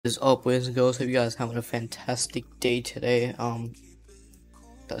Is up, boys and girls? Hope you guys are having a fantastic day today.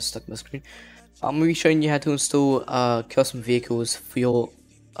 That's stuck in the screen. I'm gonna be showing you how to install custom vehicles for your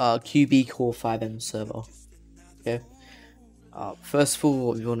QBcore FiveM server. Okay. First of all,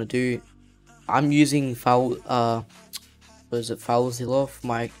 what we want to do, I'm using FileZilla for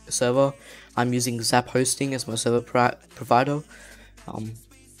my server. I'm using Zap Hosting as my server provider.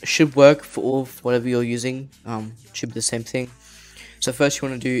 It should work for all of whatever you're using. Should be the same thing. So first you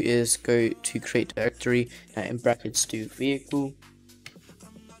want to do is go to create directory, now in brackets do vehicle.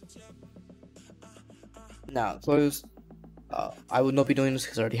 Now close. I would not be doing this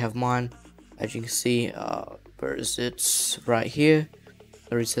because I already have mine. As you can see, where is it? Right here,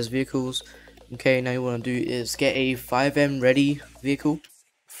 where it says vehicles. Okay, now you want to do is get a FiveM ready vehicle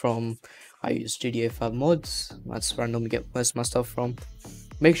from, I use GTA 5 mods. That's where I normally get most of my stuff from.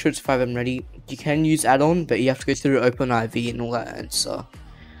 Make sure it's FiveM ready. You can use add-on, but you have to go through OpenIV and all that, and it's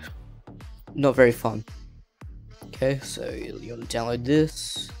not very fun. Okay, so you want to download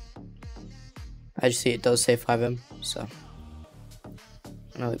this. As you see, it does say FiveM, so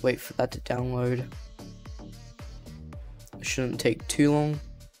I'll wait for that to download. It shouldn't take too long.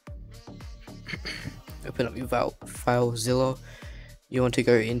 Open up your FileZilla. You want to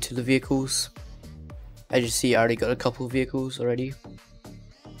go into the vehicles. As you see, I already got a couple of vehicles already.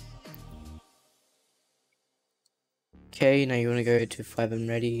 Okay, now you want to go to FiveM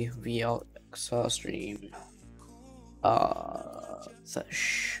ready VLXR stream. That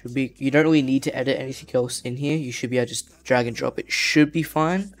should be. You don't really need to edit anything else in here. You should be able to just drag and drop. It should be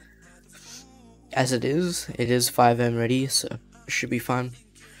fine. As it is FiveM ready, so it should be fine.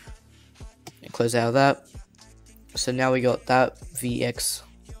 And close out of that. So now we got that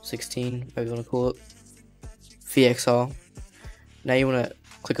VX16, whatever you want to call it, VXR. Now you want to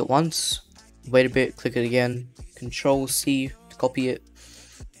click it once, wait a bit, click it again. Control C to copy it.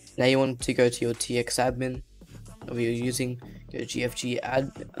 Now you want to go to your TX admin that you're using. Go to GFG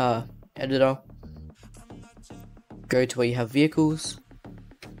editor. Go to where you have vehicles.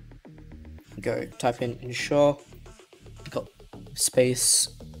 Go type in ensure. Got space.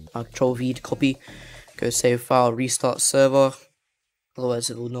 Control V to copy. Go save file. Restart server. Otherwise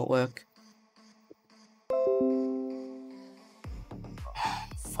it will not work.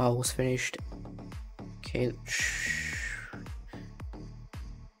 File was finished. Okay,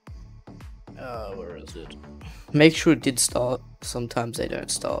 where is it? Make sure it did start. Sometimes they don't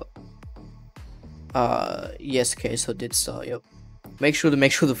start. Yes, okay, so it did start. Yep. Make sure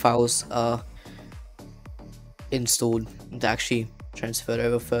the files are installed and actually transferred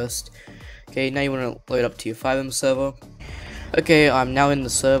over first. Okay, now you want to load up to your FiveM server. Okay, I'm now in the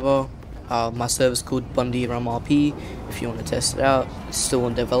server. My server is called Bundy Rum RP. If you want to test it out, it's still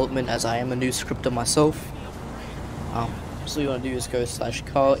in development as I am a new scripter myself. So you want to do is go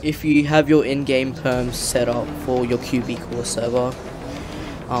 /car. If you have your in-game terms set up for your QBcore server.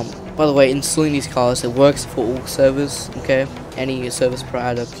 By the way, installing these cars, it works for all servers. Okay, any service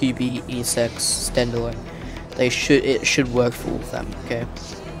provider, QB, ESX, standalone, it should work for all of them. Okay.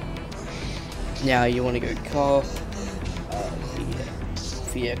 Now you want to go car,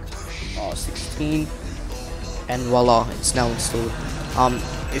 VX16, and voila, it's now installed.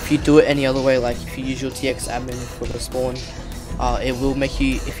 If you do it any other way, like if you use your TX admin for the spawn, it will make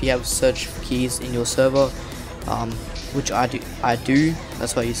you, if you have search keys in your server, which I do,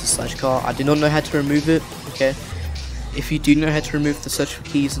 that's why I use the /car. I do not know how to remove it. Okay, if you do know how to remove the search for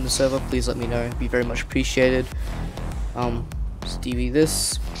keys in the server, please let me know, it'd be very much appreciated. Just DV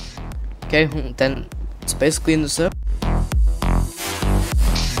this. Okay, then it's basically in the server.